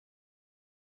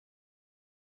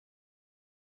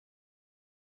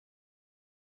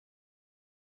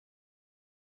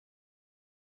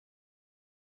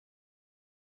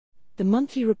The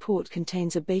monthly report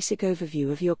contains a basic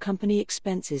overview of your company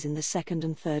expenses in the second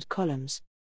and third columns.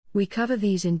 We cover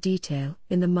these in detail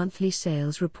in the monthly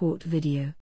sales report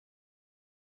video.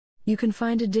 You can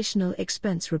find additional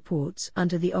expense reports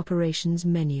under the Operations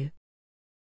menu.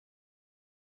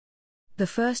 The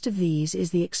first of these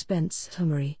is the expense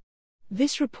summary.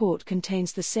 This report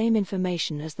contains the same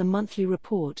information as the monthly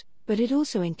report, but it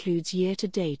also includes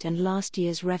year-to-date and last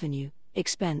year's revenue,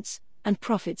 expense, and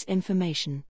profits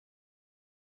information.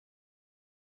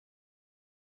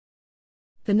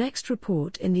 The next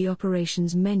report in the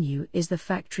Operations menu is the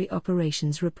Factory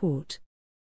Operations Report.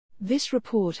 This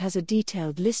report has a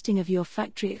detailed listing of your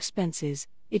factory expenses.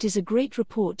 It is a great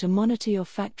report to monitor your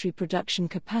factory production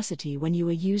capacity when you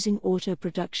are using auto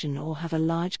production or have a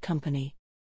large company.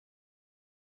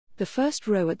 The first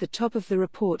row at the top of the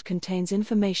report contains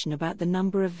information about the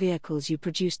number of vehicles you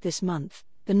produced this month,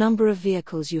 the number of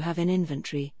vehicles you have in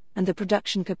inventory, and the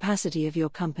production capacity of your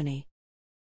company.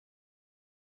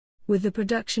 With the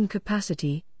production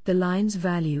capacity, the line's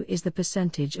value is the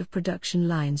percentage of production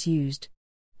lines used.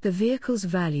 The vehicle's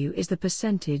value is the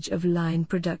percentage of line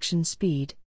production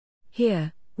speed.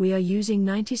 Here, we are using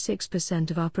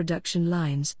 96% of our production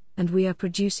lines, and we are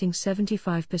producing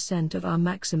 75% of our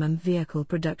maximum vehicle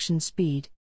production speed.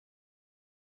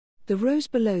 The rows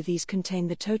below these contain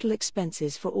the total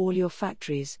expenses for all your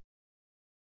factories.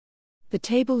 The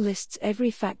table lists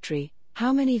every factory,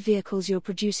 how many vehicles you're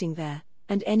producing there,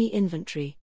 and any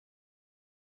inventory.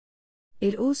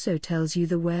 It also tells you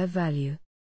the wear value.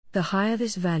 The higher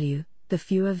this value, the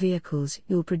fewer vehicles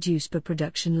you'll produce per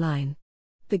production line.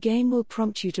 The game will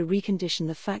prompt you to recondition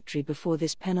the factory before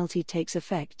this penalty takes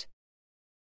effect.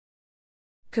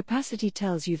 Capacity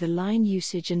tells you the line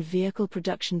usage and vehicle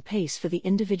production pace for the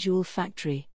individual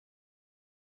factory.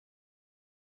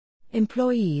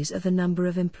 Employees are the number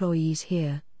of employees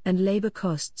here, and labor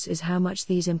costs is how much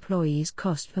these employees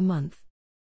cost per month.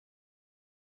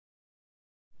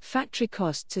 Factory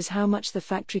costs is how much the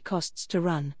factory costs to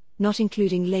run, not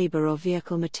including labor or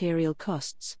vehicle material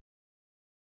costs.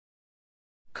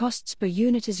 Costs per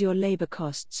unit is your labor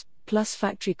costs, plus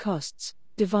factory costs,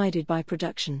 divided by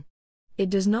production. It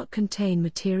does not contain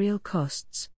material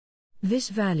costs. This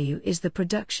value is the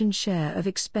production share of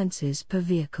expenses per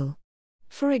vehicle.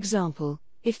 For example,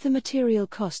 if the material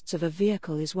costs of a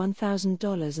vehicle is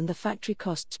 $1,000 and the factory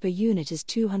costs per unit is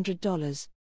 $200,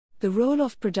 the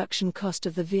roll-off production cost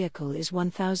of the vehicle is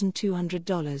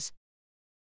 $1,200.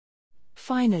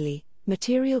 Finally,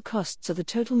 material costs are the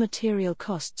total material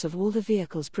costs of all the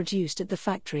vehicles produced at the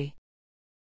factory.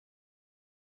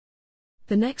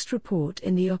 The next report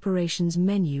in the Operations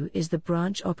menu is the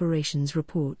Branch Operations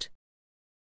Report.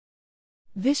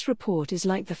 This report is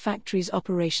like the factory's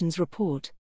operations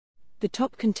report. The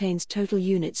top contains total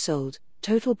units sold,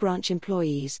 total branch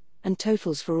employees, and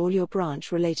totals for all your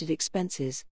branch-related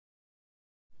expenses.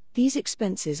 These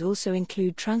expenses also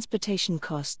include transportation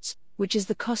costs, which is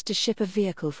the cost to ship a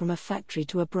vehicle from a factory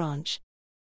to a branch.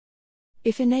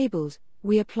 If enabled,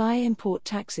 we apply import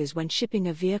taxes when shipping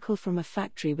a vehicle from a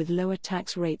factory with lower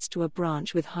tax rates to a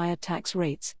branch with higher tax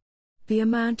rates. The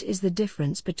amount is the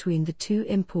difference between the two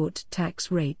import tax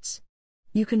rates.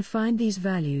 You can find these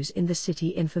values in the City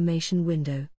Information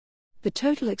window. The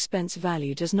total expense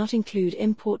value does not include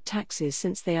import taxes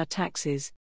since they are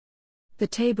taxes. The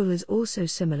table is also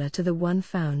similar to the one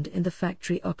found in the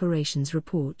Factory Operations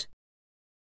Report.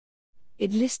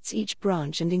 It lists each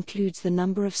branch and includes the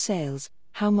number of sales,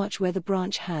 how much where the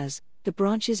branch has, the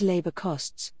branch's labor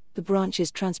costs, the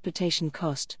branch's transportation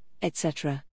cost,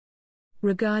 etc.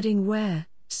 Regarding where,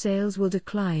 sales will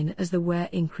decline as the where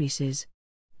increases.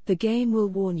 The game will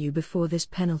warn you before this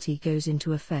penalty goes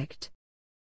into effect.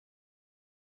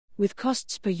 With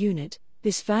costs per unit,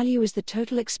 this value is the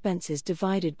total expenses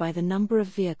divided by the number of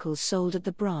vehicles sold at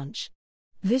the branch.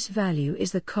 This value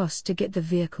is the cost to get the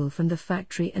vehicle from the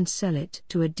factory and sell it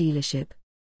to a dealership.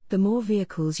 The more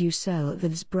vehicles you sell at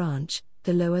this branch,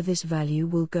 the lower this value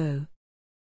will go.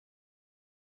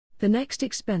 The next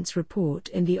expense report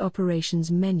in the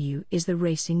Operations menu is the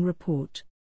Racing Report.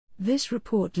 This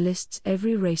report lists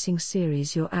every racing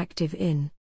series you're active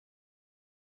in.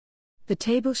 The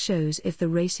table shows if the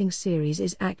racing series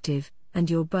is active, and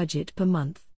your budget per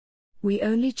month. We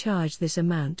only charge this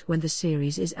amount when the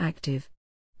series is active.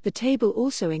 The table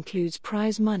also includes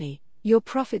prize money, your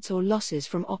profits or losses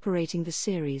from operating the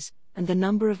series, and the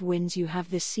number of wins you have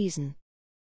this season.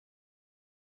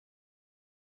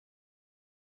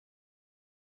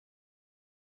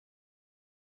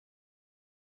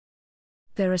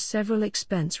 There are several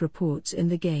expense reports in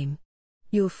the game.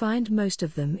 You'll find most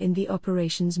of them in the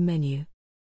Operations menu.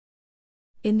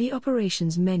 In the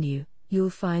Operations menu, you'll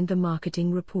find the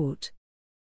marketing report.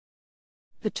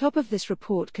 The top of this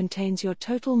report contains your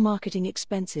total marketing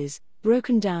expenses,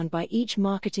 broken down by each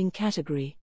marketing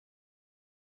category.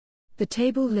 The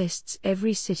table lists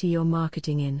every city you're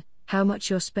marketing in, how much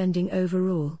you're spending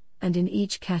overall, and in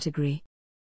each category.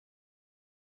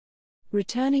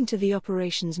 Returning to the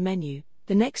operations menu,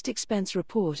 the next expense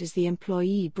report is the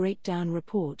employee breakdown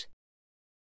report.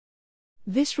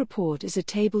 This report is a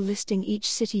table listing each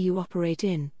city you operate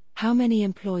in, how many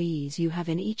employees you have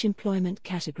in each employment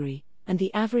category, and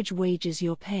the average wages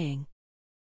you're paying.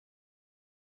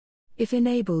 If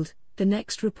enabled, the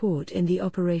next report in the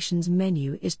operations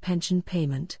menu is pension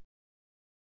payment.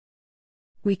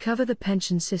 We cover the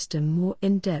pension system more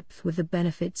in depth with the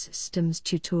benefits systems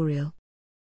tutorial.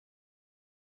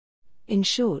 In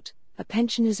short, a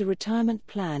pension is a retirement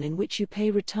plan in which you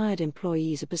pay retired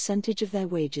employees a percentage of their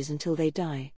wages until they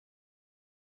die.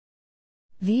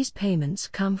 These payments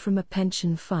come from a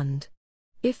pension fund.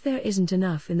 If there isn't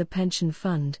enough in the pension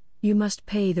fund, you must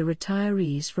pay the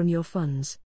retirees from your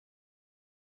funds.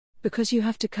 Because you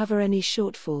have to cover any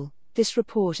shortfall, this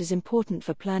report is important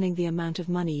for planning the amount of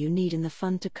money you need in the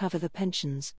fund to cover the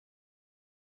pensions.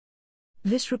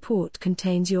 This report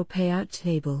contains your payout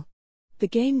table. The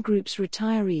game groups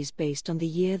retirees based on the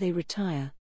year they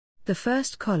retire. The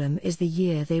first column is the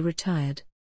year they retired.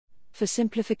 For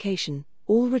simplification,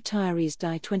 all retirees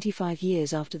die 25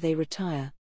 years after they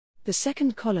retire. The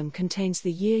second column contains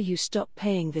the year you stop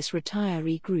paying this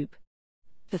retiree group.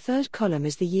 The third column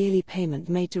is the yearly payment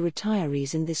made to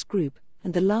retirees in this group,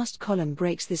 and the last column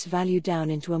breaks this value down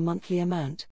into a monthly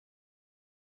amount.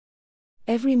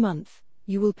 Every month,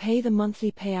 you will pay the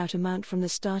monthly payout amount from the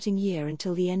starting year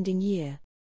until the ending year.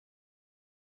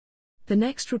 The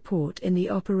next report in the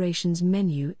operations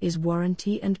menu is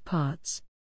warranty and parts.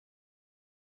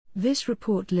 This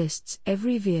report lists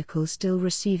every vehicle still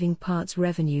receiving parts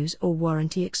revenues or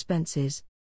warranty expenses.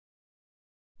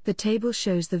 The table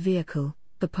shows the vehicle,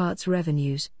 the parts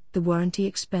revenues, the warranty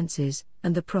expenses,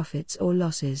 and the profits or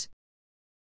losses.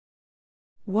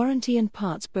 Warranty and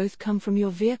parts both come from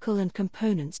your vehicle and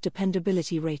components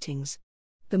dependability ratings.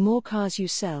 The more cars you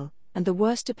sell, and the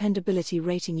worse dependability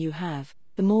rating you have,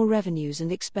 the more revenues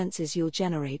and expenses you'll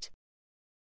generate.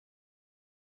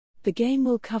 The game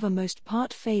will cover most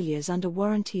part failures under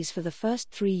warranties for the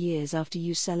first 3 years after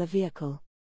you sell a vehicle.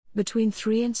 Between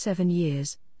 3 and 7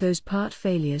 years, those part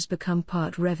failures become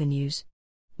part revenues.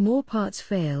 More parts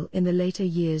fail in the later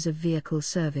years of vehicle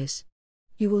service.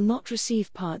 You will not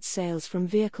receive parts sales from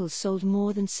vehicles sold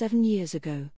more than 7 years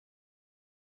ago.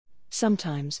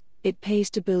 Sometimes, it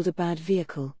pays to build a bad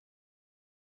vehicle.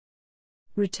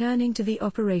 Returning to the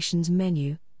operations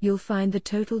menu, you'll find the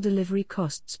total delivery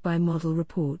costs by model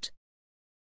report.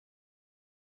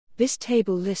 This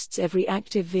table lists every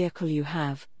active vehicle you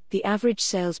have, the average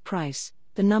sales price,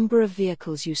 the number of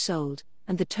vehicles you sold,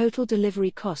 and the total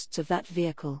delivery costs of that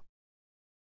vehicle.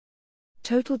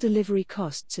 Total delivery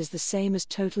costs is the same as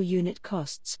total unit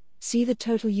costs, see the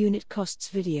total unit costs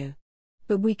video.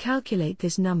 But we calculate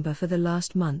this number for the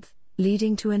last month,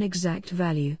 leading to an exact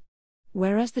value.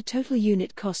 Whereas the total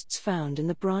unit costs found in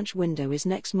the branch window is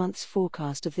next month's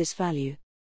forecast of this value.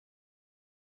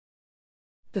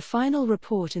 The final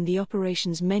report in the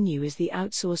operations menu is the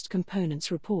outsourced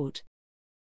components report.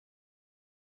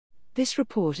 This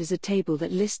report is a table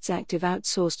that lists active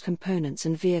outsourced components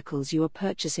and vehicles you are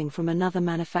purchasing from another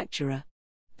manufacturer.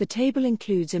 The table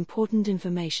includes important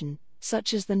information,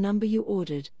 such as the number you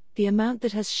ordered, the amount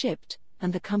that has shipped,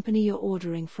 and the company you're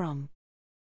ordering from.